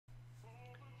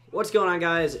What's going on,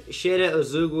 guys? Sheda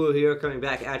Ozugwu here, coming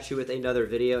back at you with another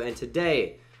video, and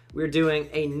today we're doing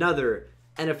another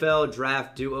NFL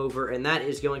draft do-over, and that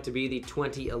is going to be the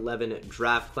 2011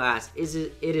 draft class. It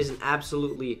is an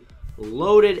absolutely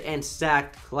loaded and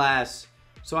stacked class,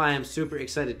 so I am super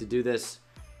excited to do this.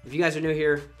 If you guys are new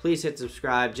here, please hit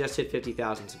subscribe. Just hit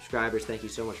 50,000 subscribers. Thank you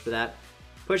so much for that.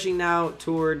 Pushing now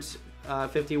towards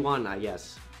 51, I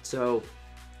guess. So,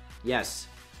 yes.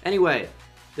 Anyway,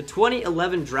 the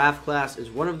 2011 draft class is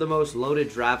one of the most loaded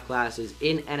draft classes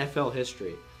in NFL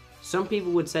history. Some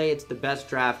people would say it's the best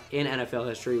draft in NFL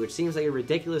history, which seems like a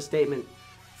ridiculous statement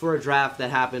for a draft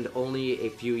that happened only a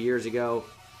few years ago.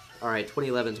 Alright,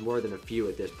 2011 is more than a few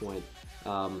at this point.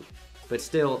 But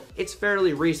still, it's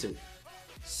fairly recent.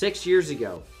 6 years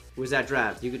ago was that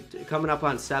draft. Coming up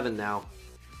on 7 now.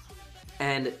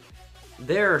 And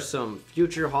there are some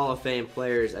future Hall of Fame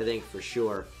players, I think, for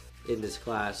sure, in this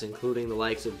class, including the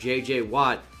likes of J.J.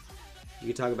 Watt. You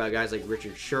can talk about guys like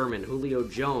Richard Sherman, Julio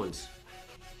Jones.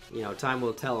 You know, time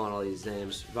will tell on all these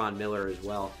names. Von Miller as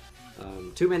well.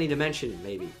 Too many to mention,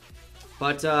 maybe.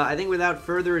 But I think without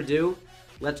further ado,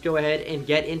 let's go ahead and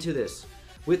get into this.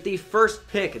 With the first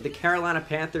pick, the Carolina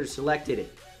Panthers selected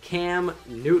Cam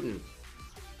Newton.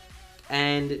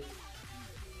 And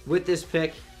with this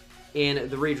pick in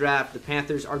the redraft, the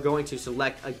Panthers are going to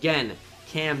select, again,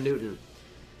 Cam Newton.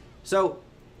 So,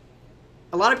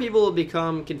 a lot of people will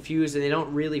become confused and they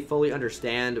don't really fully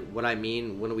understand what I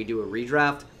mean when we do a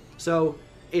redraft. So,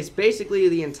 it's basically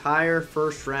the entire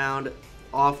first round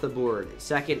off the board.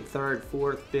 Second, third,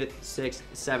 fourth, fifth, sixth,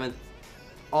 seventh,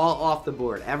 all off the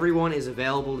board. Everyone is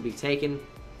available to be taken.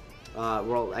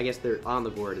 Well, I guess they're on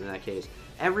the board in that case.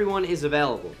 Everyone is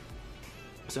available.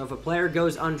 So, if a player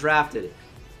goes undrafted,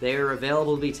 they are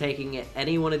available to be taking at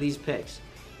any one of these picks.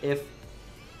 If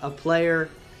a player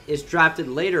is drafted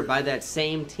later by that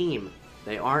same team,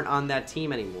 they aren't on that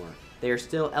team anymore. They are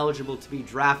still eligible to be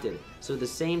drafted. So the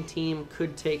same team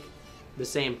could take the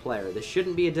same player. This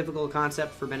shouldn't be a difficult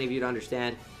concept for many of you to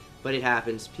understand, but it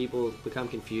happens. People become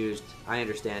confused. I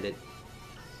understand it.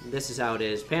 This is how it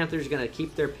is. Panthers are going to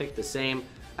keep their pick the same.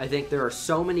 I think there are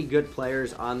so many good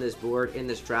players on this board in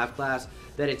this draft class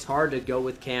that it's hard to go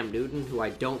with Cam Newton, who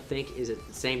I don't think is the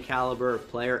same caliber of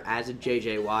player as a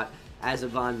J.J. Watt, as a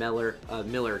Von Miller,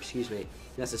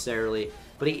 necessarily.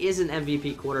 But he is an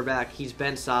MVP quarterback. He's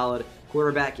been solid.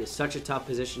 Quarterback is such a tough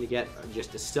position to get,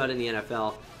 just a stud in the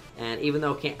NFL. And even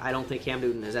though I don't think Cam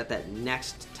Newton is at that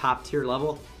next top tier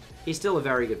level, he's still a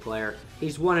very good player.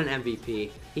 He's won an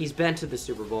MVP. He's been to the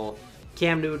Super Bowl.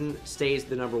 Cam Newton stays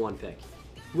the #1 pick.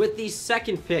 With the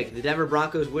second pick, the Denver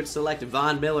Broncos would select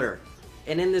Von Miller.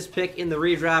 And in this pick in the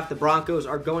redraft, the Broncos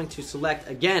are going to select,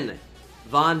 again,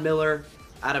 Von Miller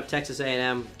out of Texas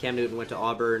A&M. Cam Newton went to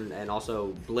Auburn and also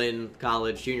Blinn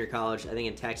College, junior college, I think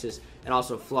in Texas, and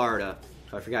also Florida.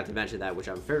 I forgot to mention that, which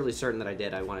I'm fairly certain that I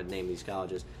did. I wanted to name these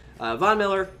colleges. Von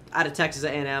Miller out of Texas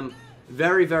A&M.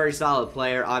 Very, very solid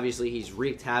player. Obviously, he's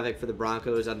wreaked havoc for the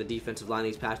Broncos on the defensive line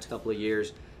these past couple of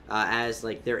years as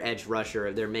like their edge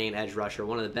rusher, their main edge rusher,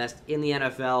 one of the best in the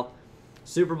NFL.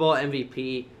 Super Bowl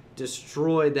MVP.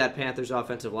 Destroyed that Panthers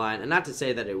offensive line. And not to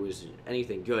say that it was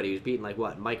anything good. He was beating, like,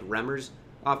 what, Mike Remmers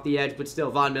off the edge. But still,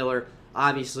 Von Miller,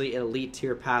 obviously an elite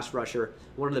tier pass rusher.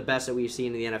 One of the best that we've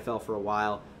seen in the NFL for a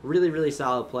while. Really, really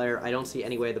solid player. I don't see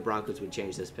any way the Broncos would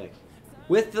change this pick.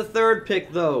 With the third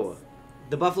pick, though,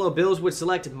 the Buffalo Bills would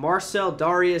select Marcell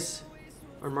Dareus,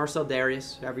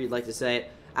 however you'd like to say it,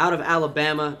 out of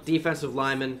Alabama, defensive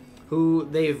lineman, who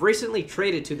they've recently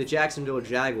traded to the Jacksonville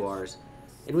Jaguars.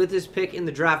 And with this pick in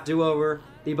the draft do-over,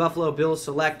 the Buffalo Bills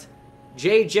select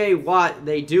J.J. Watt.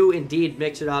 They do indeed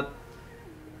mix it up.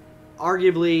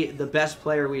 Arguably the best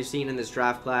player we've seen in this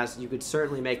draft class. You could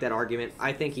certainly make that argument.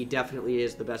 I think he definitely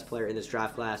is the best player in this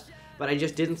draft class. But I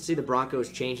just didn't see the Broncos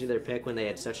changing their pick when they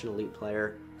had such an elite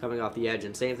player coming off the edge.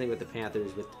 And same thing with the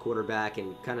Panthers with the quarterback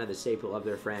and kind of the staple of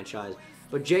their franchise.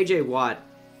 But J.J. Watt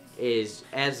is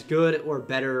as good or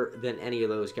better than any of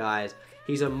those guys.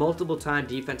 He's a multiple-time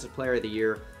Defensive Player of the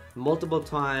Year,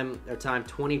 multiple-time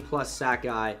 20-plus sack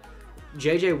guy.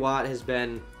 J.J. Watt has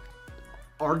been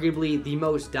arguably the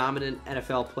most dominant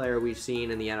NFL player we've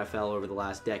seen in the NFL over the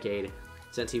last decade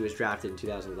since he was drafted in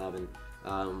 2011.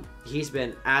 He's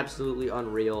been absolutely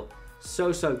unreal.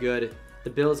 So good. The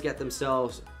Bills get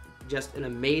themselves just an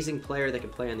amazing player that can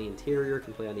play on the interior,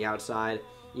 can play on the outside,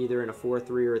 either in a 4-3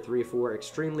 or a 3-4.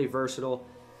 Extremely versatile.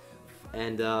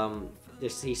 And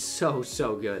he's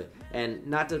so good. And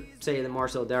not to say that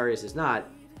Marcell Dareus is not,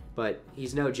 but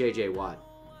he's no J.J. Watt.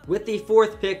 With the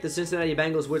fourth pick, the Cincinnati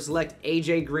Bengals would select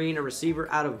A.J. Green, a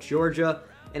receiver out of Georgia.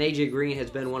 And A.J. Green has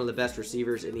been one of the best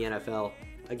receivers in the NFL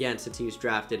Again, since he was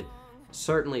drafted,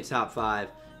 certainly top 5.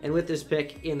 And with this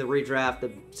pick in the redraft,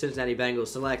 the Cincinnati Bengals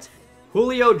select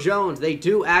Julio Jones. They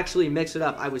do actually mix it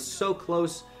up. I was so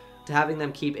close to having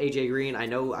them keep A.J. Green.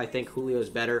 I think Julio's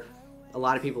better. A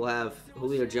lot of people have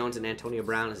Julio Jones and Antonio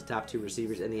Brown as the top 2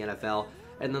 receivers in the NFL.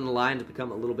 And then the lines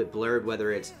become a little bit blurred,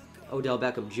 whether it's Odell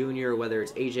Beckham Jr., whether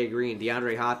it's A.J. Green,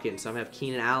 DeAndre Hopkins. Some have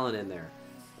Keenan Allen in there.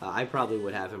 I probably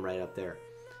would have him right up there.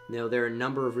 There are a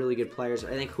number of really good players. I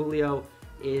think Julio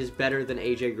is better than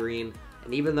A.J. Green.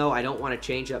 And even though I don't want to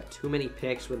change up too many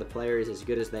picks when the player is as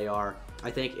good as they are,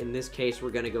 I think in this case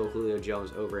we're going to go Julio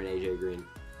Jones over an A.J. Green.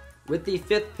 With the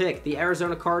 5th pick, the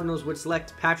Arizona Cardinals would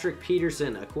select Patrick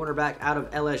Peterson, a cornerback out of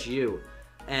LSU.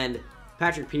 And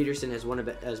Patrick Peterson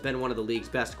has been one of the league's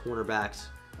best cornerbacks,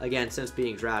 again, since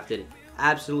being drafted.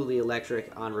 Absolutely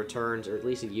electric on returns, or at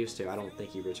least he used to. I don't think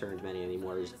he returns many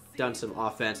anymore. He's done some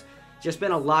offense. Just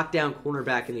been a lockdown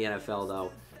cornerback in the NFL,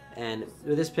 though. And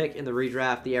with this pick in the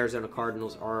redraft, the Arizona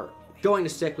Cardinals are going to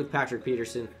stick with Patrick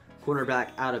Peterson, cornerback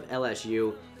out of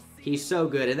LSU. He's so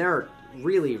good, and there are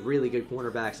really, really good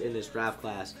cornerbacks in this draft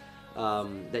class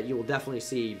that you will definitely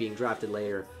see being drafted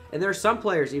later. And there are some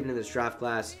players even in this draft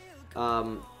class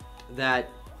that,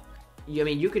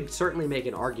 you could certainly make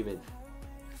an argument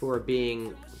for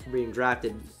being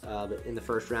drafted in the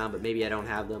first round, but maybe I don't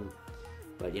have them.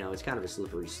 But, it's kind of a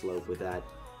slippery slope with that.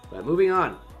 But moving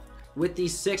on. With the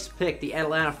 6th pick, the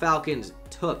Atlanta Falcons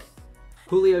took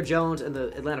Julio Jones, and the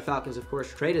Atlanta Falcons, of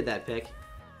course, traded that pick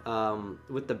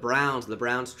with the Browns. The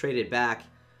Browns traded back,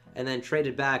 and then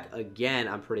traded back again,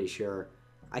 I'm pretty sure.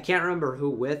 I can't remember who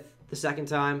with the second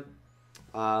time,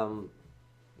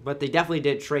 but they definitely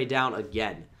did trade down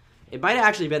again. It might have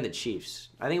actually been the Chiefs.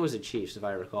 I think it was the Chiefs, if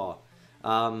I recall.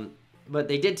 But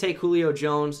they did take Julio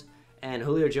Jones, and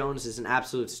Julio Jones is an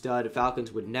absolute stud.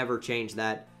 Falcons would never change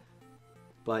that.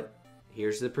 But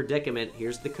here's the predicament.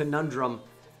 Here's the conundrum.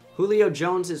 Julio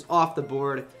Jones is off the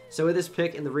board. So with this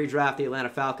pick in the redraft, the Atlanta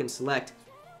Falcons select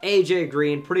A.J.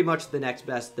 Green. Pretty much the next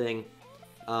best thing.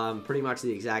 Pretty much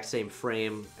the exact same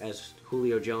frame as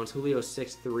Julio Jones. Julio's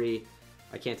 6'3".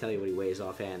 I can't tell you what he weighs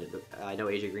offhand. I know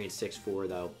A.J. Green's 6'4",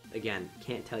 though. Again,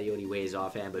 can't tell you what he weighs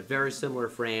offhand. But very similar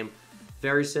frame.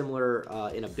 Very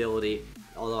similar in ability.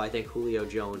 Although I think Julio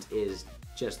Jones is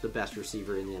just the best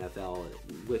receiver in the NFL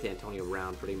with Antonio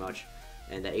Brown pretty much.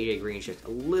 And A.J. Green's just a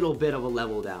little bit of a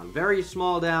level down. Very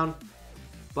small down,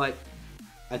 but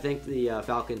I think the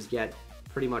Falcons get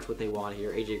pretty much what they want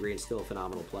here. A.J. Green's still a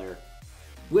phenomenal player.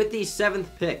 With the 7th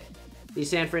pick, the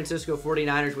San Francisco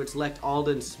 49ers would select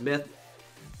Aldon Smith,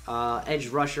 edge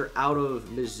rusher out of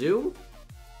Mizzou?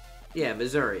 Yeah,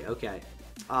 Missouri, okay.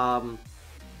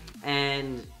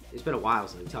 And it's been a while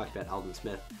since we talked about Aldon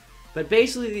Smith. But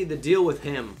basically, the deal with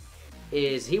him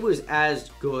is he was as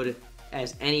good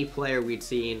as any player we'd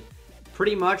seen.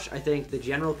 Pretty much, I think the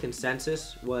general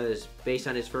consensus was, based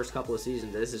on his first couple of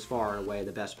seasons, this is far and away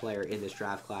the best player in this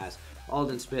draft class.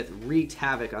 Aldon Smith wreaked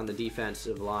havoc on the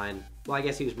defensive line. Well, I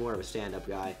guess he was more of a stand-up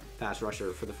guy, pass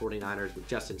rusher for the 49ers, with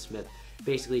Justin Smith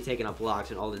basically taking up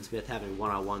blocks and Aldon Smith having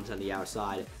one-on-ones on the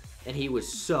outside. And he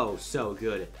was so, so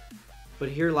good. But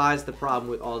here lies the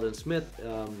problem with Aldon Smith,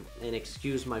 and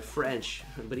excuse my French,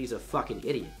 but he's a fucking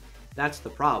idiot. That's the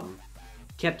problem.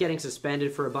 Kept getting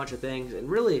suspended for a bunch of things, and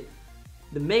really,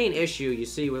 the main issue you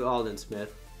see with Aldon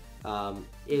Smith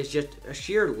is just a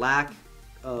sheer lack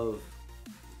of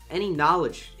any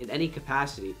knowledge in any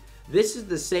capacity. This is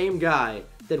the same guy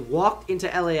that walked into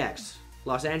LAX,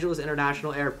 Los Angeles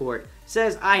International Airport,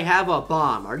 says, "I have a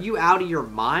bomb." Are you out of your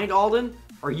mind, Aldon?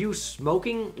 Are you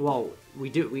smoking? Well,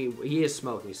 he is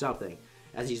smoking something,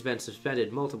 as he's been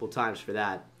suspended multiple times for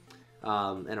that,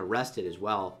 and arrested as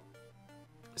well.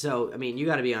 So, I mean, you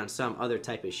gotta be on some other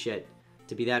type of shit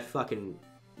to be that fucking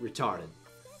retarded.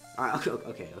 Alright,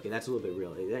 okay, that's a little bit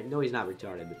real. No, he's not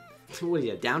retarded, but what is he,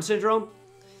 have Down syndrome?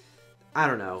 I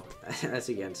don't know. That's,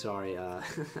 again, sorry,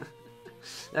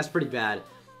 that's pretty bad.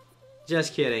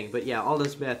 Just kidding, but yeah, Aldon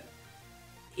Smith,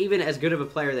 even as good of a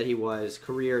player that he was,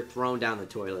 career thrown down the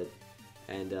toilet.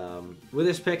 And with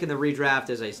this pick in the redraft,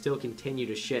 as I still continue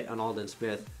to shit on Aldon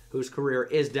Smith, whose career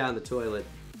is down the toilet,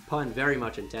 pun very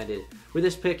much intended. With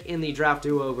this pick in the draft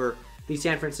do-over, the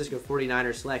San Francisco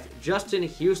 49ers select Justin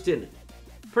Houston.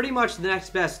 Pretty much the next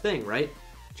best thing, right?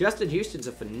 Justin Houston's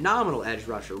a phenomenal edge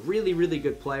rusher. Really, really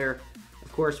good player.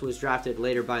 Of course, was drafted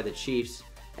later by the Chiefs.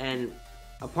 And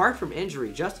apart from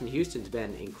injury, Justin Houston's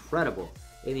been incredible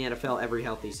in the NFL every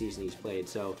healthy season he's played.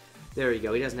 So there you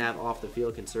go. He doesn't have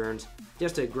off-the-field concerns.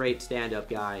 Just a great stand-up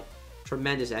guy.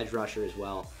 Tremendous edge rusher as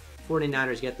well.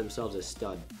 49ers get themselves a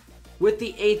stud. With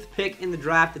the 8th pick in the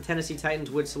draft, the Tennessee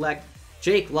Titans would select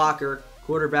Jake Locker,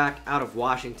 quarterback out of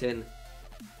Washington.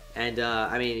 And,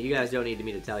 I mean, you guys don't need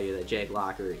me to tell you that Jake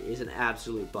Locker is an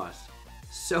absolute bust.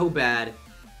 So bad.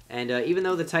 And even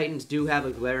though the Titans do have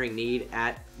a glaring need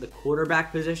at the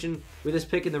quarterback position, with this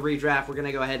pick in the redraft, we're going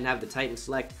to go ahead and have the Titans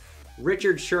select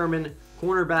Richard Sherman,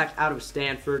 cornerback out of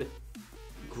Stanford.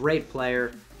 Great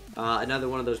player. Another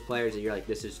one of those players that you're like,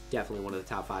 this is definitely one of the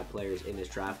top 5 players in this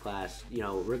draft class, you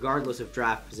know, regardless of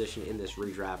draft position in this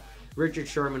redraft. Richard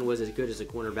Sherman was as good as a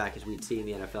cornerback as we'd see in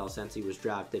the NFL since he was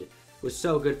drafted. Was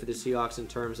so good for the Seahawks in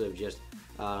terms of just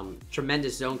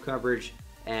tremendous zone coverage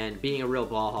and being a real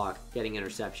ball hawk, getting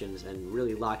interceptions, and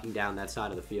really locking down that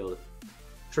side of the field.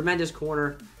 Tremendous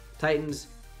corner. Titans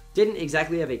didn't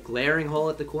exactly have a glaring hole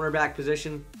at the cornerback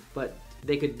position, but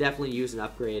they could definitely use an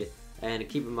upgrade. And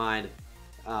keep in mind,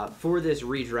 for this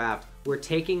redraft, we're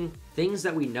taking things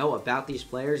that we know about these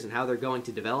players and how they're going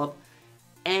to develop,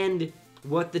 and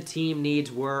what the team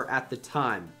needs were at the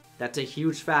time. That's a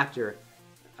huge factor.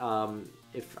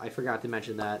 If I forgot to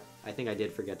mention that, I think I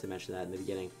did forget to mention that in the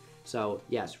beginning. So,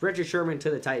 yes, Richard Sherman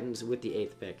to the Titans with the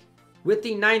 8th pick. With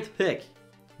the 9th pick,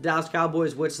 Dallas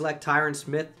Cowboys would select Tyron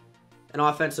Smith, an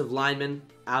offensive lineman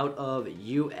out of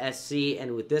USC.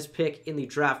 And with this pick in the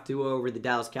draft do-over, the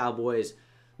Dallas Cowboys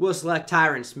will select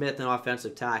Tyron Smith, an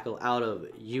offensive tackle out of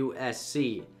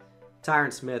USC.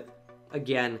 Tyron Smith,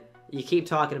 again, you keep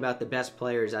talking about the best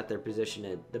players at their position,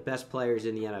 and the best players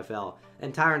in the NFL.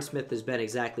 And Tyron Smith has been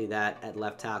exactly that at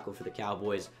left tackle for the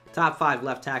Cowboys. Top 5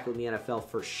 left tackle in the NFL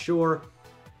for sure.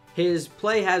 His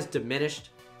play has diminished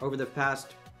over the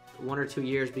past 1 or 2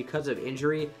 years because of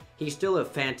injury. He's still a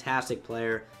fantastic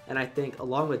player, and I think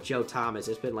along with Joe Thomas,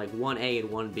 it's been like 1A and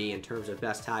 1B in terms of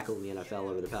best tackle in the NFL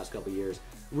over the past couple years.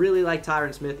 Really like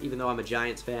Tyron Smith, even though I'm a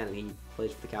Giants fan and he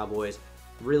plays for the Cowboys.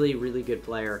 Really, really good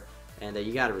player, and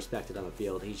you got to respect it on the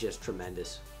field. He's just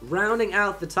tremendous. Rounding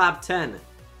out the top 10,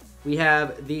 we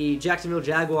have the Jacksonville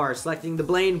Jaguars selecting the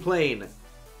Blaine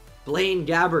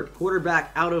Gabbert,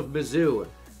 quarterback out of Mizzou.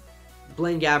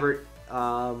 Blaine Gabbert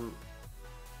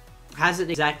hasn't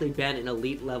exactly been an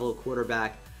elite level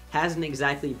quarterback, hasn't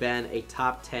exactly been a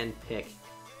top 10 pick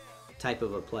type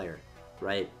of a player,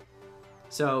 right?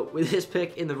 So with this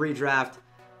pick in the redraft,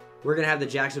 we're going to have the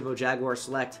Jacksonville Jaguars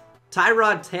select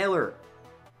Tyrod Taylor,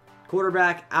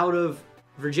 quarterback out of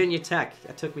Virginia Tech.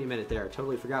 That took me a minute there. I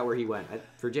totally forgot where he went. I'm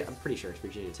pretty sure it's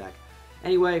Virginia Tech.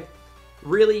 Anyway,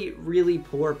 really, really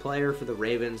poor player for the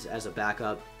Ravens as a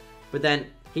backup. But then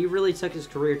he really took his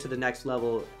career to the next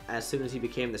level as soon as he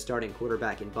became the starting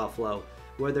quarterback in Buffalo,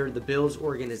 whether the Bills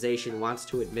organization wants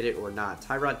to admit it or not.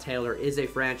 Tyrod Taylor is a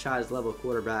franchise-level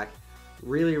quarterback.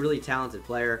 Really, really talented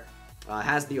player.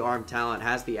 Has the arm talent,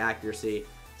 has the accuracy.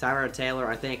 Tyrod Taylor,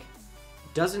 I think,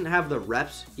 doesn't have the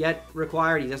reps yet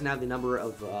required. He doesn't have the number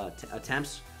of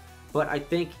attempts. But I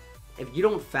think if you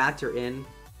don't factor in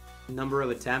number of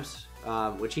attempts,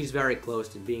 which he's very close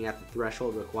to being at the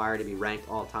threshold required to be ranked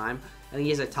all-time. I think he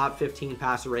has a top 15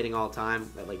 passer rating all-time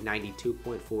at like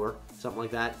 92.4, something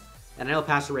like that. And I know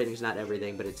passer rating is not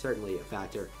everything, but it's certainly a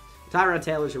factor. Tyrod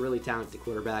Taylor's a really talented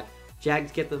quarterback.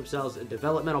 Jags get themselves a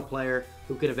developmental player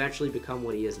who could eventually become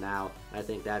what he is now. I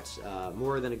think that's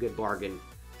more than a good bargain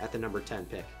at the number 10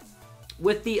 pick.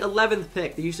 With the 11th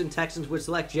pick, the Houston Texans would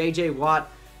select J.J.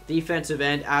 Watt, defensive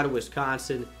end out of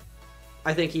Wisconsin.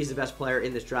 I think he's the best player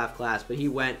in this draft class, but he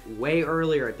went way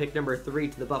earlier at pick number 3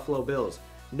 to the Buffalo Bills.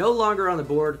 No longer on the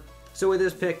board, so with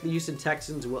this pick, the Houston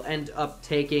Texans will end up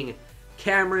taking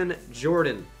Cameron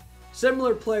Jordan.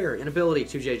 Similar player in ability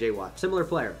to J.J. Watt. Similar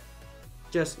player.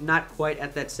 Just not quite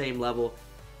at that same level.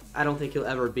 I don't think he'll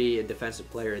ever be a defensive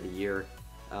player of the year.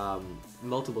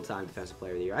 Multiple-time defensive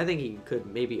player of the year. I think he could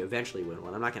maybe eventually win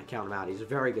one. I'm not going to count him out. He's a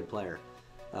very good player.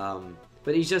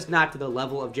 But he's just not to the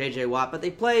level of J.J. Watt. But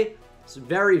they play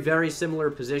very, very similar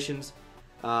positions.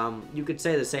 You could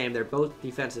say the same. They're both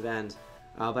defensive ends.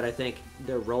 But I think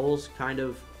their roles kind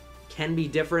of can be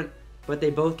different. But they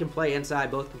both can play inside,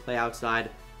 both can play outside.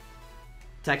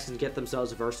 Texans get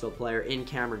themselves a versatile player in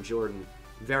Cameron Jordan.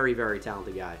 Very, very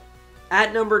talented guy.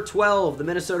 At number 12, the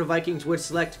Minnesota Vikings would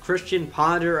select Christian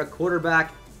Ponder, a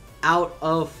quarterback out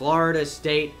of Florida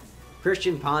State.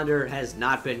 Christian Ponder has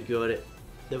not been good.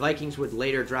 The Vikings would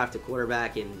later draft a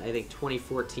quarterback in, I think,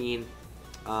 2014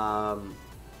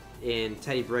 in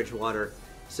Teddy Bridgewater.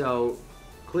 So,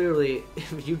 clearly,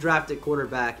 if you draft a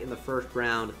quarterback in the first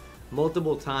round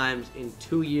multiple times in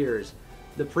 2 years,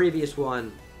 the previous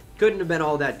one couldn't have been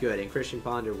all that good, and Christian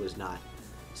Ponder was not.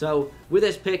 So, with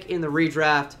this pick in the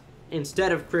redraft,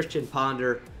 instead of Christian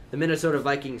Ponder, the Minnesota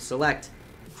Vikings select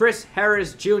Chris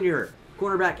Harris Jr.,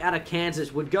 cornerback out of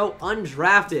Kansas, would go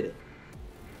undrafted.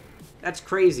 That's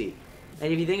crazy.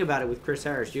 And if you think about it with Chris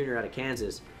Harris Jr. out of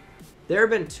Kansas, there have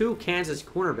been 2 Kansas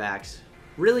cornerbacks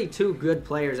really two good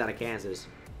players out of Kansas.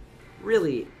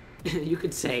 Really, you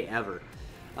could say ever.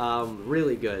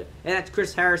 Really good. And that's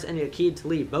Chris Harris and Aqib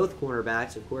Talib, both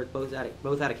cornerbacks, of course, both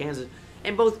out of Kansas,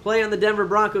 and both play on the Denver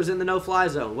Broncos in the no-fly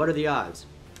zone. What are the odds?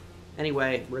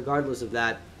 Anyway, regardless of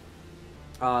that,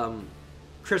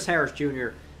 Chris Harris Jr.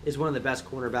 is one of the best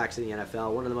cornerbacks in the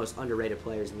NFL, one of the most underrated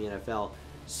players in the NFL.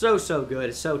 So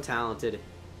good, so talented.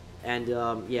 And,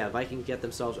 yeah, Vikings get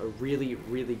themselves a really,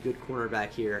 really good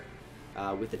cornerback here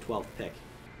with the 12th pick.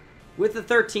 With the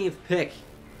 13th pick,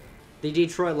 the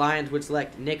Detroit Lions would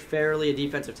select Nick Fairley, a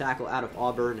defensive tackle out of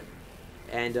Auburn.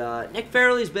 And Nick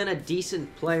Fairley's been a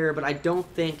decent player, but I don't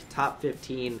think top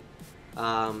 15,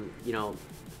 you know,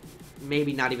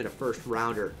 maybe not even a first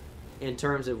rounder in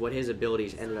terms of what his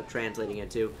abilities ended up translating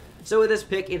into. So with this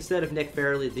pick, instead of Nick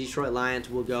Fairley, the Detroit Lions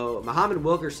will go Muhammad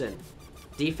Wilkerson,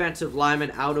 defensive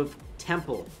lineman out of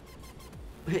Temple.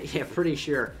 Yeah, pretty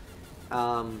sure.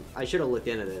 I should have looked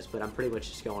into this, but I'm pretty much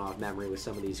just going off memory with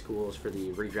some of these schools for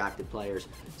the redrafted players.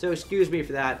 So excuse me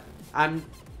for that. I'm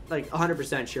like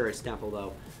 100% sure it's Temple,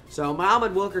 though. So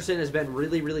Muhammad Wilkerson has been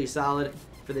really, really solid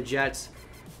for the Jets.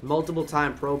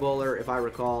 Multiple-time Pro Bowler, if I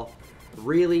recall.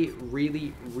 Really,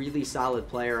 really, really solid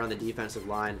player on the defensive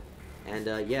line.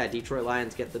 And, yeah, Detroit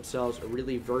Lions get themselves a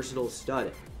really versatile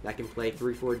stud that can play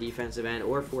 3-4 defensive end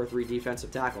or 4-3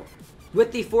 defensive tackle.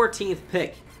 With the 14th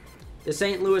pick, the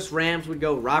St. Louis Rams would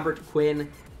go Robert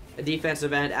Quinn, a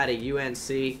defensive end out of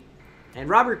UNC. And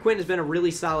Robert Quinn has been a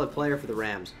really solid player for the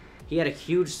Rams. He had a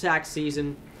huge sack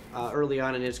season early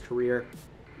on in his career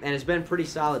and has been pretty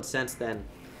solid since then.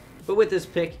 But with this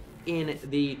pick in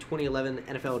the 2011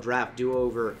 NFL Draft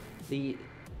do-over, the,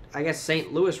 I guess,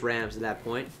 St. Louis Rams at that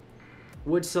point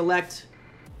would select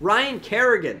Ryan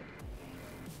Kerrigan,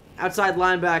 outside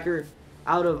linebacker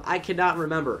out of, I cannot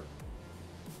remember,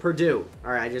 Purdue.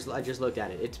 All right, I just looked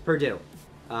at it. It's Purdue.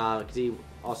 Because he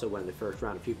also went in the first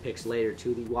round a few picks later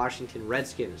to the Washington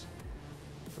Redskins.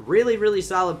 Really, really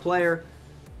solid player.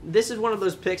 This is one of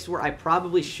those picks where I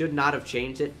probably should not have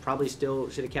changed it. Probably still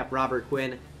should have kept Robert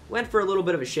Quinn. Went for a little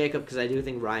bit of a shakeup because I do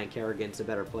think Ryan Kerrigan's a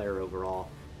better player overall.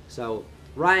 So,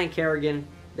 Ryan Kerrigan,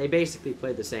 they basically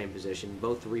played the same position.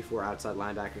 Both 3-4 outside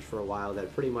linebackers for a while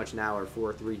that pretty much now are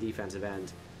 4-3 defensive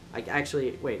ends.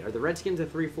 Actually, wait, are the Redskins a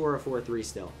 3-4 or 4-3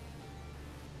 still?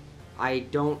 I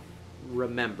don't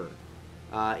remember.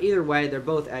 Either way, they're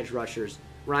both edge rushers.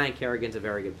 Ryan Kerrigan's a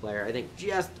very good player. I think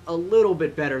just a little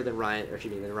bit better than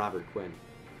than Robert Quinn.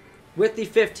 With the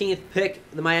 15th pick,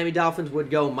 the Miami Dolphins would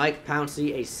go Mike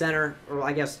Pouncey, a center, or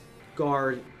I guess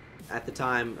guard at the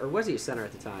time. Or was he a center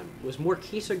at the time? Was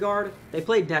Marquise a guard? They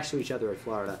played next to each other at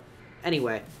Florida.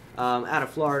 Anyway, out of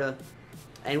Florida.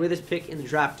 And with this pick in the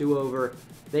draft do-over,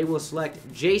 they will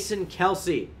select Jason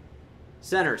Kelce,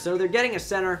 center. So they're getting a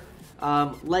center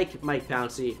like Mike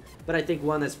Pouncey, but I think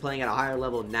one that's playing at a higher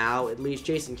level now. At least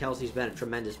Jason Kelce's been a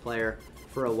tremendous player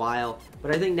for a while,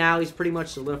 but I think now he's pretty much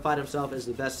solidified himself as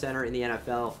the best center in the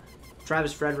NFL.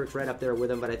 Travis Frederick's right up there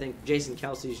with him, but I think Jason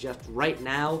Kelce's just right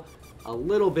now a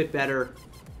little bit better.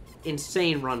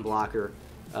 Insane run blocker.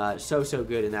 So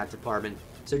good in that department.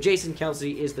 So Jason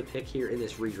Kelce is the pick here in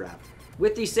this redraft.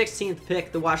 With the 16th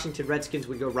pick, the Washington Redskins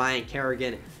would go Ryan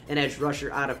Kerrigan, an edge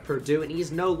rusher out of Purdue, and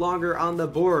he's no longer on the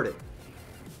board,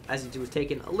 as he was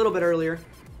taken a little bit earlier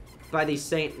by the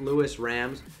St. Louis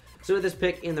Rams. So with this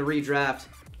pick in the redraft,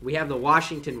 we have the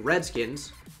Washington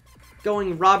Redskins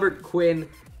going Robert Quinn.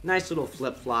 Nice little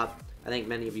flip-flop. I think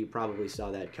many of you probably saw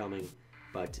that coming,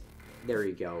 but there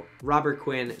you go. Robert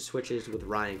Quinn switches with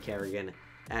Ryan Kerrigan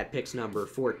at picks number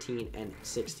 14 and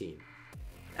 16.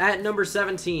 At number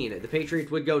 17, the Patriots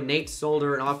would go Nate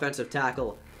Solder, an offensive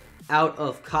tackle out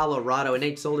of Colorado. And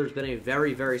Nate Solder's been a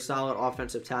very, very solid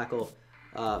offensive tackle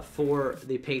for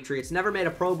the Patriots. Never made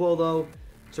a Pro Bowl, though,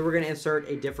 so we're going to insert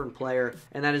a different player,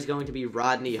 and that is going to be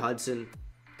Rodney Hudson.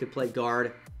 Could play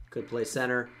guard, could play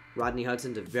center. Rodney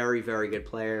Hudson's a very, very good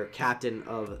player, captain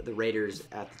of the Raiders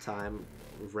at the time,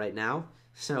 right now.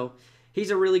 So he's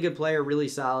a really good player, really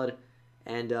solid,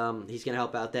 and he's going to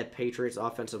help out that Patriots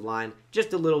offensive line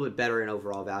just a little bit better in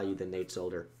overall value than Nate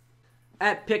Solder.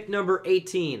 At pick number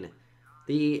 18,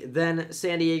 the then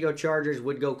San Diego Chargers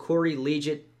would go Corey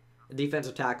Liuget, a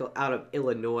defensive tackle out of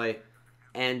Illinois.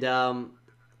 And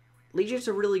Liuget's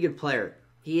a really good player.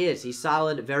 He is. He's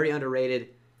solid, very underrated.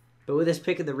 But with this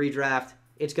pick in the redraft,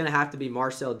 it's going to have to be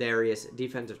Marcel Darius,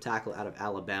 defensive tackle out of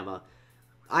Alabama.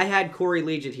 I had Corey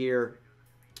Liuget here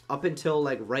up until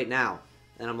like right now.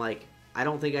 And I'm like, I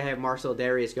don't think I have Marcel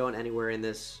Darius going anywhere in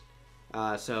this.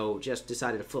 So just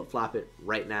decided to flip-flop it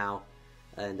right now.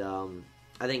 And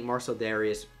I think Marcel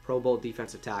Darius, Pro Bowl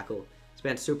defensive tackle, has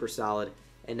been super solid.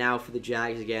 And now for the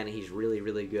Jags again, he's really,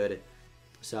 really good.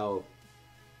 So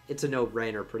it's a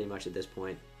no-brainer pretty much at this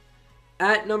point.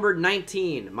 At number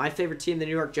 19, my favorite team, the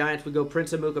New York Giants, would go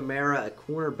Prince Amukamara, a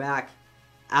cornerback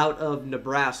out of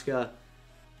Nebraska.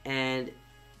 And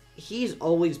he's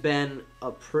always been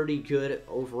a pretty good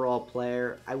overall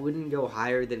player. I wouldn't go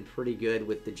higher than pretty good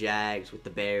with the Jags, with the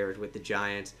Bears, with the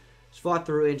Giants. He's fought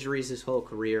through injuries his whole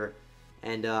career.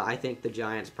 And I think the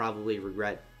Giants probably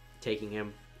regret taking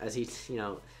him, as he's,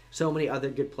 so many other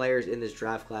good players in this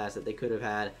draft class that they could have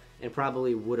had and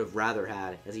probably would have rather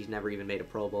had, as he's never even made a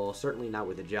Pro Bowl. Certainly not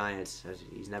with the Giants, as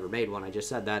he's never made one. I just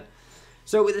said that.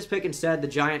 So with this pick instead, the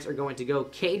Giants are going to go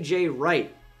KJ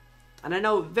Wright. And I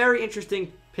know, very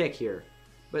interesting pick here.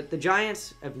 But the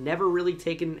Giants have never really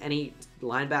taken any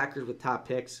linebackers with top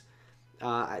picks.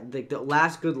 The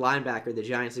last good linebacker the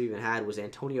Giants have even had was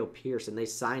Antonio Pierce, and they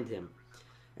signed him.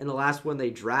 And the last one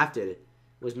they drafted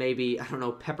was maybe, I don't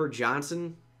know, Pepper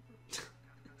Johnson.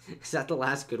 Is that the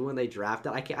last good one they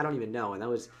drafted? I don't even know. And that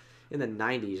was in the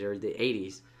 90s or the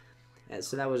 80s. And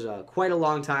so that was quite a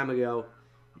long time ago.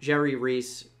 Jerry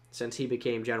Reese, since he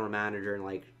became general manager in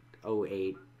like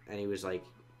 08, and he was like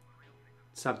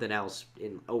something else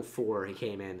in 04 he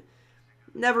came in,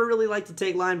 never really liked to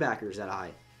take linebackers that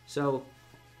high. So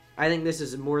I think this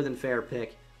is a more than fair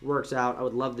pick. Works out. I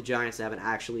would love the Giants to have an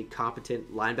actually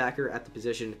competent linebacker at the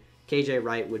position. KJ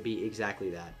Wright would be exactly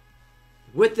that.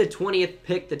 With the 20th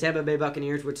pick, the Tampa Bay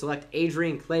Buccaneers would select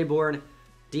Adrian Claiborne,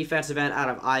 defensive end out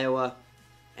of Iowa.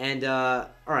 And, all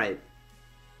right,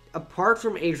 apart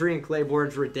from Adrian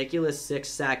Claiborne's ridiculous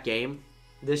 6-sack game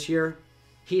this year,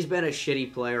 he's been a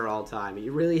shitty player all time. He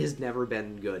really has never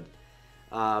been good.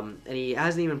 And he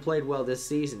hasn't even played well this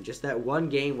season. Just that one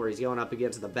game where he's going up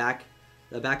against the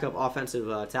backup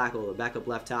offensive tackle, the backup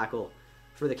left tackle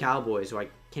for the Cowboys, who I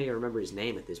can't even remember his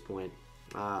name at this point.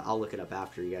 I'll look it up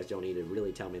after. You guys don't need to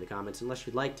really tell me in the comments unless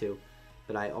you'd like to,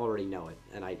 but I already know it.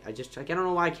 And I don't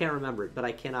know why I can't remember it, but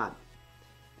I cannot.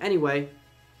 Anyway,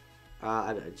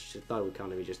 I just thought it would come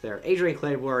to me just there. Adrian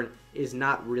Claiborne is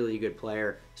not really a good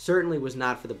player. Certainly was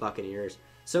not for the Buccaneers.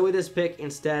 So with this pick,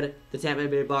 instead, the Tampa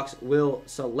Bay Bucs will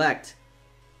select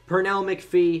Pernell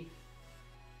McPhee.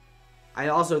 I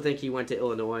also think he went to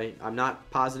Illinois. I'm not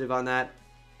positive on that.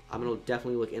 I'm going to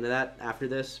definitely look into that after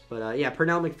this. But yeah,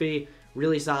 Pernell McPhee,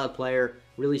 really solid player,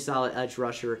 really solid edge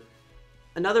rusher.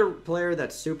 Another player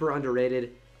that's super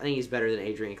underrated. I think he's better than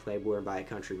Adrian Claiborne by a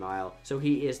country mile. So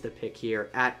he is the pick here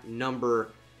at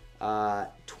number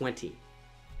 20.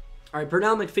 All right,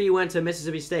 Pernell McPhee went to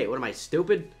Mississippi State. What am I,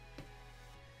 stupid?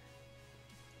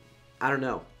 I don't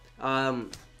know.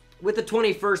 With the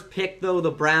 21st pick, though,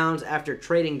 the Browns, after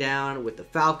trading down with the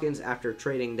Falcons, after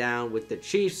trading down with the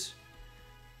Chiefs,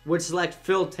 would select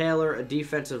Phil Taylor, a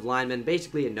defensive lineman,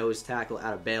 basically a nose tackle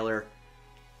out of Baylor.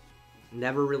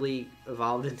 Never really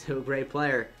evolved into a great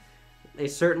player. They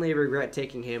certainly regret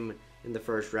taking him in the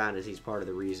first round, as he's part of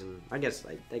the reason, I guess,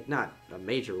 like not a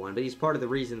major one, but he's part of the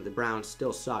reason that the Browns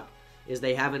still suck, is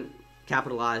they haven't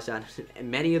capitalized on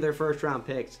many of their first-round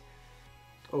picks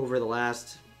over the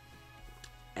last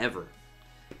ever.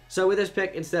 So with this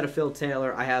pick, instead of Phil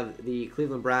Taylor, I have the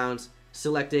Cleveland Browns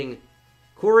selecting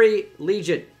Corey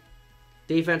Liuget,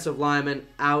 defensive lineman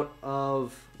out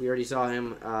of, we already saw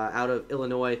him, out of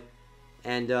Illinois.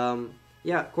 And,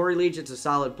 yeah, Corey Liuget's a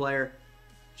solid player.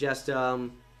 Just, I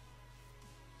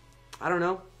don't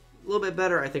know, a little bit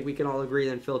better, I think we can all agree,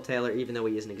 than Phil Taylor, even though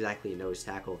he isn't exactly a nose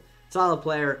tackle. Solid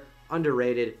player,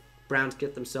 underrated. Browns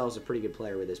get themselves a pretty good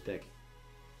player with this pick.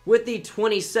 With the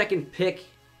 22nd pick,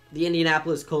 the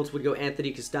Indianapolis Colts would go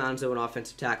Anthony Costanzo, an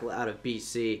offensive tackle out of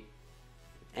BC.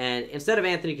 And instead of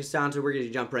Anthony Costanzo, we're going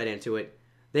to jump right into it.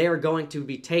 They are going to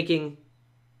be taking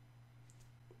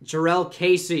Jurrell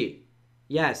Casey.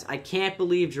 Yes, I can't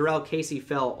believe Jurrell Casey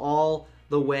fell all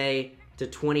the way to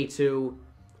 22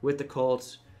 with the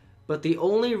Colts. But the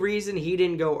only reason he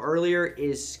didn't go earlier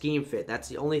is scheme fit. That's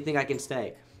the only thing I can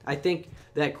say. I think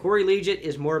that Corey Liuget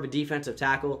is more of a defensive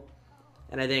tackle.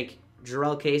 And I think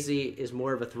Jurrell Casey is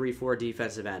more of a 3-4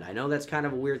 defensive end. I know that's kind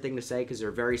of a weird thing to say because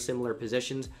they're very similar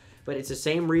positions. But it's the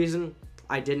same reason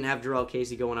I didn't have Jurrell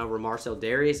Casey going over Marcel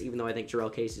Darius, even though I think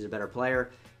Jurrell Casey is a better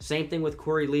player. Same thing with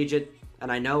Corey Liuget.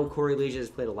 And I know Corey Liuget has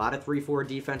played a lot of 3-4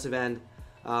 defensive end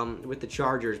with the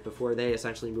Chargers before they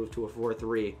essentially moved to a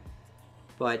 4-3.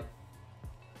 But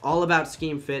all about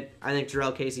scheme fit. I think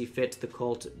Jurrell Casey fits the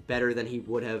Colts better than he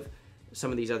would have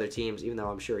some of these other teams, even though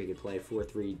I'm sure he could play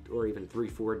 4-3 or even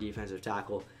 3-4 defensive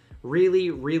tackle. Really,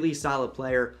 really solid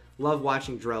player. Love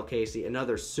watching Jurrell Casey.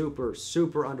 Another super,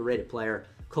 super underrated player.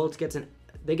 Colts get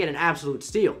an absolute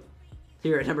steal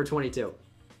here at number 22.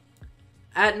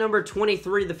 At number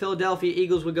 23, the Philadelphia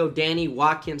Eagles would go Danny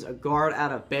Watkins, a guard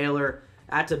out of Baylor.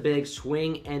 That's a big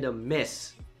swing and a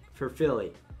miss for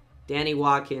Philly. Danny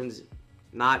Watkins,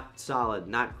 not solid,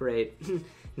 not great,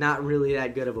 not really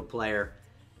that good of a player.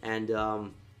 And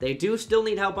they do still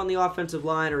need help on the offensive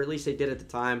line, or at least they did at the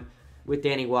time with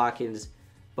Danny Watkins.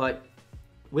 But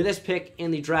with this pick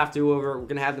in the draft do-over, we're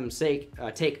going to have them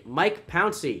take Mike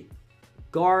Pouncey,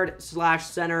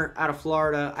 guard/center out of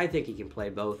Florida. I think he can play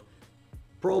both.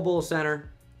 Pro Bowl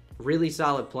center, really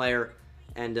solid player,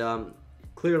 and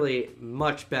clearly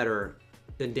much better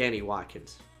than Danny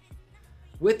Watkins.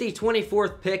 With the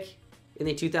 24th pick in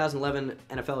the 2011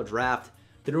 NFL Draft,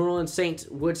 the New Orleans Saints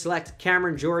would select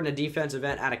Cameron Jordan, a defensive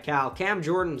end out of Cal. Cam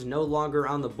Jordan's no longer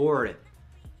on the board.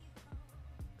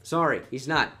 Sorry, he's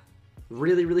not.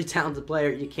 Really, really talented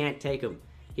player. You can't take him.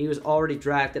 He was already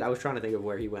drafted. I was trying to think of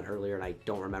where he went earlier, and I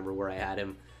don't remember where I had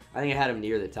him. I think I had him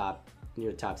near the top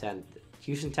 10.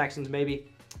 Houston Texans,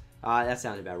 maybe? That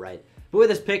sounds about right. But with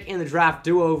this pick in the draft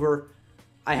do-over,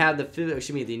 I have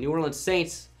the New Orleans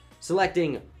Saints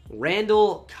selecting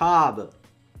Randall Cobb.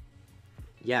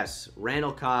 Yes,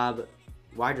 Randall Cobb,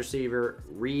 wide receiver,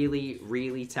 really,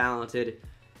 really talented.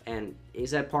 And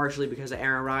is that partially because of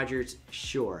Aaron Rodgers?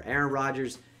 Sure. Aaron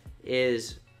Rodgers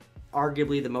is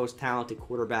arguably the most talented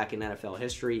quarterback in NFL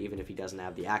history, even if he doesn't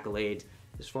have the accolades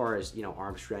as far as,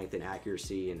 arm strength and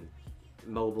accuracy and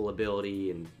mobile ability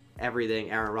and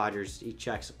everything. Aaron Rodgers, he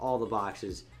checks all the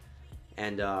boxes.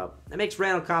 And that makes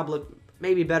Randall Cobb look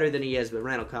maybe better than he is, but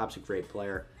Randall Cobb's a great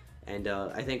player. And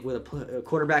I think with a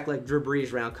quarterback like Drew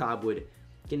Brees, Randall Cobb would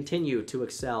continue to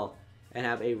excel and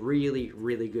have a really,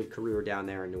 really good career down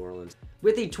there in New Orleans.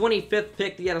 With the 25th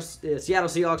pick, the Seattle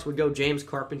Seahawks would go James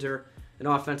Carpenter, an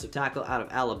offensive tackle out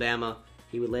of Alabama.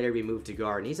 He would later be moved to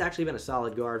guard, and he's actually been a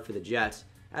solid guard for the Jets,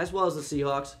 as well as the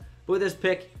Seahawks. But with this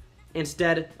pick,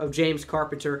 instead of James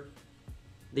Carpenter,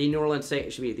 the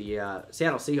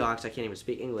Seattle Seahawks, I can't even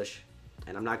speak English,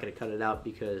 and I'm not going to cut it out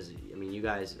because, you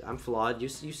guys, I'm flawed. You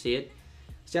see it.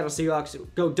 Seattle Seahawks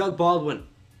go Doug Baldwin,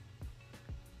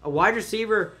 a wide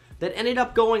receiver that ended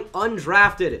up going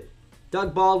undrafted.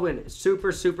 Doug Baldwin,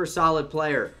 super, super solid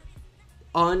player.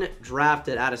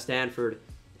 Undrafted out of Stanford.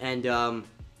 And,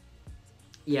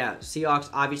 Seahawks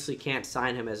obviously can't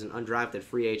sign him as an undrafted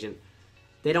free agent.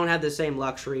 They don't have the same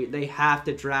luxury. They have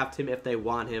to draft him if they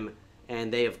want him,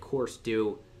 and they, of course,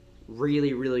 do.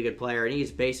 Really, really good player, and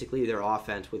he's basically their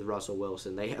offense with Russell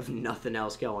Wilson. They have nothing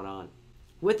else going on.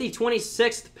 With the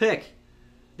 26th pick,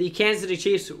 the Kansas City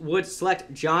Chiefs would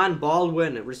select John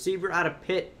Baldwin, a receiver out of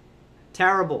Pitt.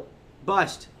 Terrible.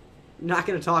 Bust. Not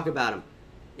going to talk about him.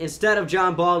 Instead of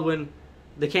John Baldwin,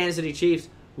 the Kansas City Chiefs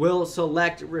will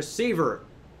select receiver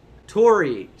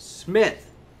Torrey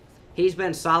Smith. He's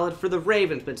been solid for the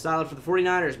Ravens, been solid for the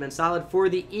 49ers, been solid for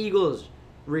the Eagles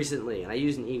recently. And I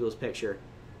use an Eagles picture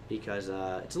because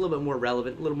it's a little bit more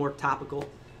relevant, a little more topical.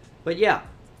 But yeah,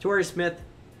 Torrey Smith,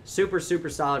 super, super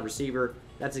solid receiver.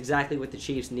 That's exactly what the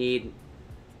Chiefs need,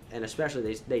 and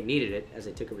especially they needed it as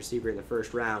they took a receiver in the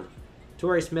first round.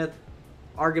 Torrey Smith,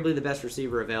 arguably the best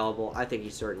receiver available. I think he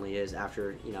certainly is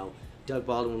after, Doug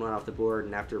Baldwin went off the board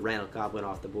and after Randall Cobb went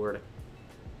off the board.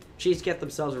 Chiefs get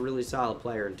themselves a really solid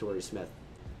player in Torrey Smith.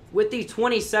 With the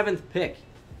 27th pick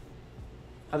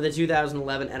of the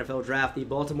 2011 NFL Draft, the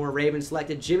Baltimore Ravens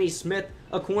selected Jimmy Smith,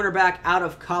 a cornerback out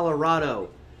of Colorado.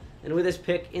 And with this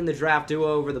pick in the draft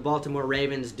do-over, the Baltimore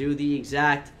Ravens do the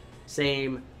exact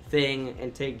same thing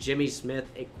and take Jimmy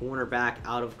Smith, a cornerback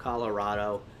out of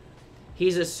Colorado.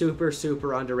 He's a super,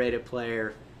 super underrated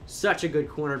player. Such a good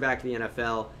cornerback in the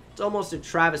NFL. It's almost a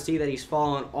travesty that he's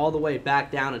fallen all the way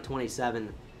back down to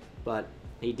 27, but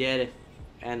he did.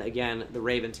 And again, the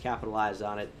Ravens capitalized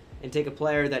on it and take a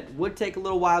player that would take a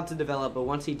little while to develop, but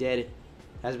once he did,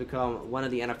 has become one of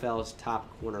the NFL's top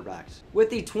cornerbacks. With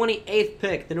the 28th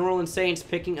pick, the New Orleans Saints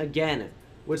picking again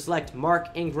would select Mark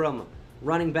Ingram,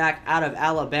 running back out of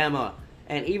Alabama.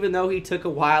 And even though he took a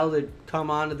while to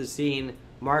come onto the scene,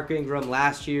 Mark Ingram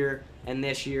last year and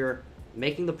this year,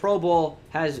 making the Pro Bowl,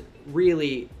 has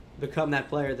really become that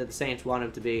player that the Saints want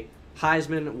him to be.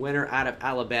 Heisman winner out of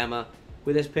Alabama.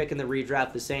 With this pick in the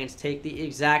redraft, the Saints take the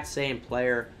exact same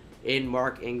player in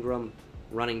Mark Ingram,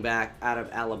 running back out of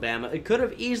Alabama. It could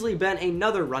have easily been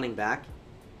another running back,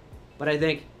 but I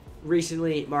think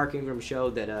recently Mark Ingram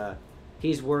showed that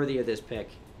he's worthy of this pick,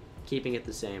 keeping it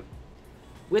the same.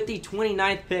 With the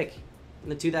 29th pick in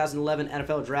the 2011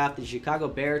 NFL Draft, the Chicago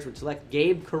Bears would select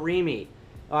Gabe Carimi,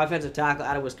 offensive tackle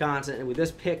out of Wisconsin. And with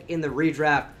this pick in the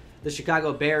redraft, the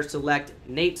Chicago Bears select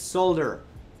Nate Solder,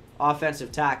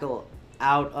 offensive tackle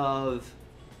out of,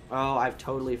 I've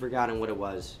totally forgotten what it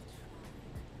was.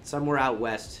 Somewhere out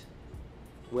west.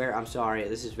 I'm sorry,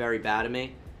 this is very bad of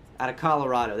me. Out of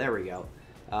Colorado, there we go.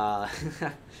 A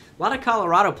lot of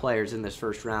Colorado players in this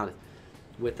first round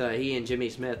with he and Jimmy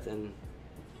Smith, and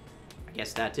I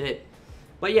guess that's it.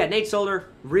 But yeah, Nate Solder,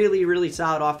 really, really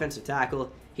solid offensive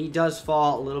tackle. He does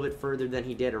fall a little bit further than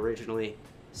he did originally.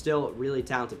 Still, really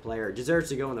talented player. Deserves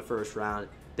to go in the first round.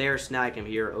 They're snagging him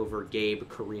here over Gabe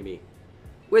Karimi.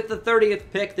 With the 30th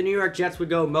pick, the New York Jets would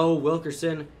go Mo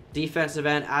Wilkerson, defensive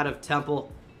end out of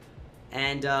Temple.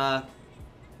 And not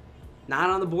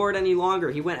on the board any longer.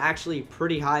 He went actually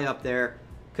pretty high up there.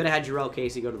 Could have had Jarrell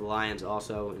Casey go to the Lions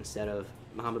also instead of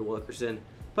Muhammad Wilkerson.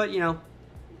 But, you know,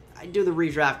 I do the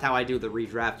redraft how I do the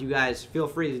redraft. You guys feel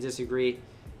free to disagree.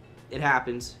 It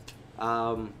happens.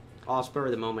 All spur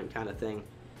of the moment kind of thing.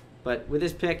 But with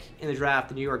this pick in the draft,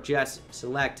 the New York Jets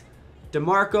select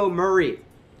DeMarco Murray,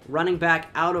 running back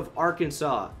out of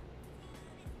Arkansas.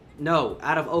 No,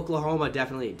 out of Oklahoma,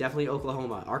 definitely. Definitely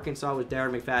Oklahoma. Arkansas was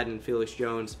Darren McFadden and Felix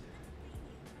Jones.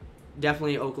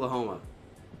 Definitely Oklahoma.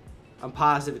 I'm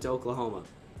positive it's Oklahoma.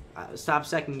 Stop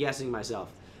second-guessing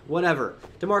myself. Whatever.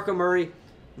 DeMarco Murray,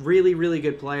 really, really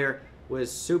good player.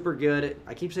 Was super good.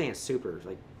 I keep saying super.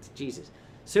 Like, Jesus.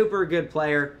 Super good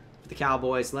player for the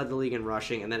Cowboys. Led the league in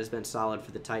rushing, and then has been solid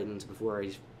for the Titans before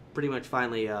he's pretty much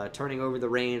finally turning over the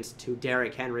reins to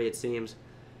Derrick Henry, it seems.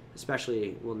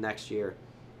 Especially, well, next year.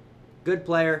 Good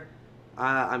player.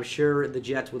 I'm sure the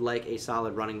Jets would like a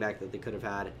solid running back that they could have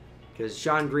had, because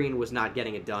Sean Green was not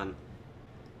getting it done.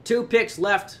 2 picks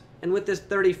left, and with this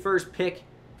 31st pick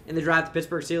in the draft, the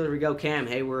Pittsburgh Steelers, we go Cam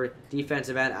Hayward,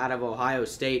 defensive end out of Ohio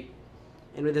State.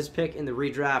 And with this pick in the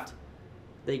redraft,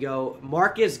 they go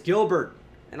Marcus Gilbert,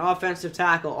 an offensive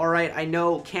tackle. All right, I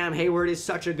know Cam Hayward is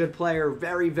such a good player,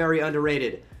 very, very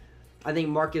underrated. I think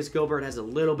Marcus Gilbert has a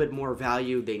little bit more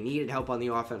value. They needed help on the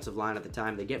offensive line at the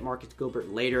time. They get Marcus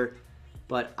Gilbert later,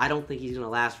 but I don't think he's going to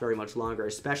last very much longer,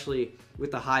 especially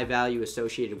with the high value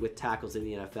associated with tackles in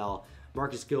the NFL.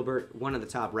 Marcus Gilbert, one of the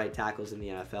top right tackles in the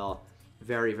NFL.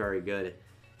 Very, very good.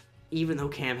 Even though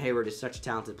Cam Hayward is such a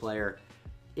talented player,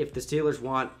 if the Steelers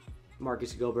want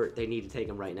Marcus Gilbert, they need to take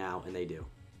him right now, and they do.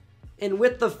 And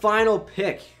with the final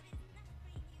pick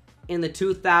in the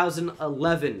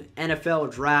 2011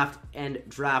 NFL Draft and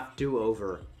Draft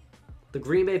Do-Over, the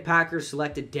Green Bay Packers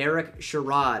selected Derek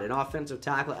Sherrod, an offensive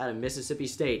tackle out of Mississippi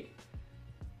State.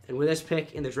 And with this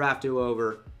pick in the Draft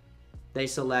Do-Over, they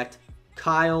select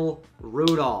Kyle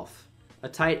Rudolph, a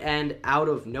tight end out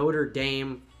of Notre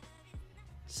Dame.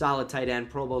 Solid tight end,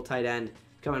 Pro Bowl tight end,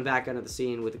 coming back onto the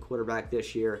scene with the quarterback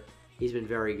this year. He's been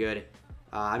very good.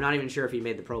 I'm not even sure if he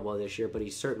made the Pro Bowl this year, but he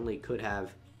certainly could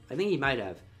have. I think he might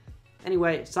have.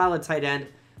 Anyway, solid tight end.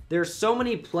 There's so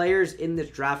many players in this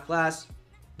draft class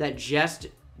that just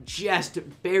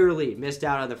barely missed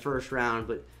out on the first round,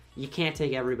 but you can't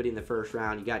take everybody in the first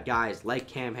round. You got guys like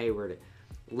Cam Hayward,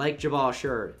 like Jabal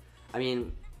Shurd. I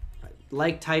mean,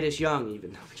 like Titus Young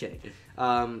even. No, I'm kidding.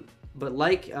 But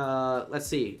like, let's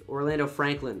see, Orlando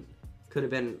Franklin could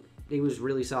have been, he was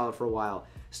really solid for a while.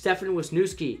 Stefan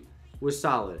Wisniewski was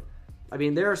solid. I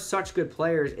mean, there are such good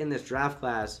players in this draft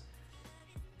class,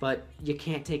 but you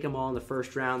can't take them all in the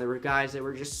first round. There were guys that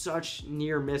were just such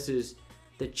near misses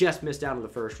that just missed out on the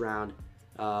first round.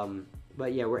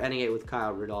 But yeah, we're ending it with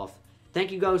Kyle Rudolph.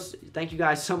 Thank you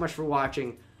guys so much for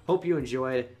watching. Hope you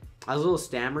enjoyed. I was a little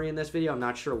stammery in this video. I'm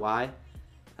not sure why.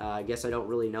 I guess I don't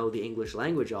really know the English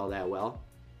language all that well.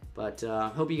 But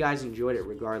hope you guys enjoyed it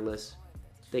regardless.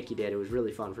 I think you did. It was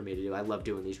really fun for me to do. I love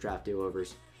doing these draft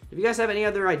do-overs. If you guys have any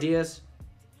other ideas,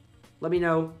 let me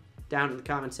know down in the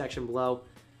comment section below.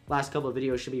 Last couple of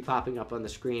videos should be popping up on the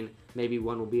screen. Maybe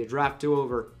one will be a draft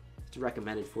do-over. It's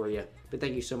recommended for you. But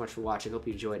thank you so much for watching. Hope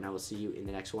you enjoyed, and I will see you in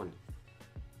the next one.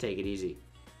 Take it easy.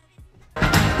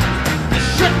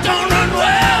 Shit don't run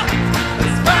away.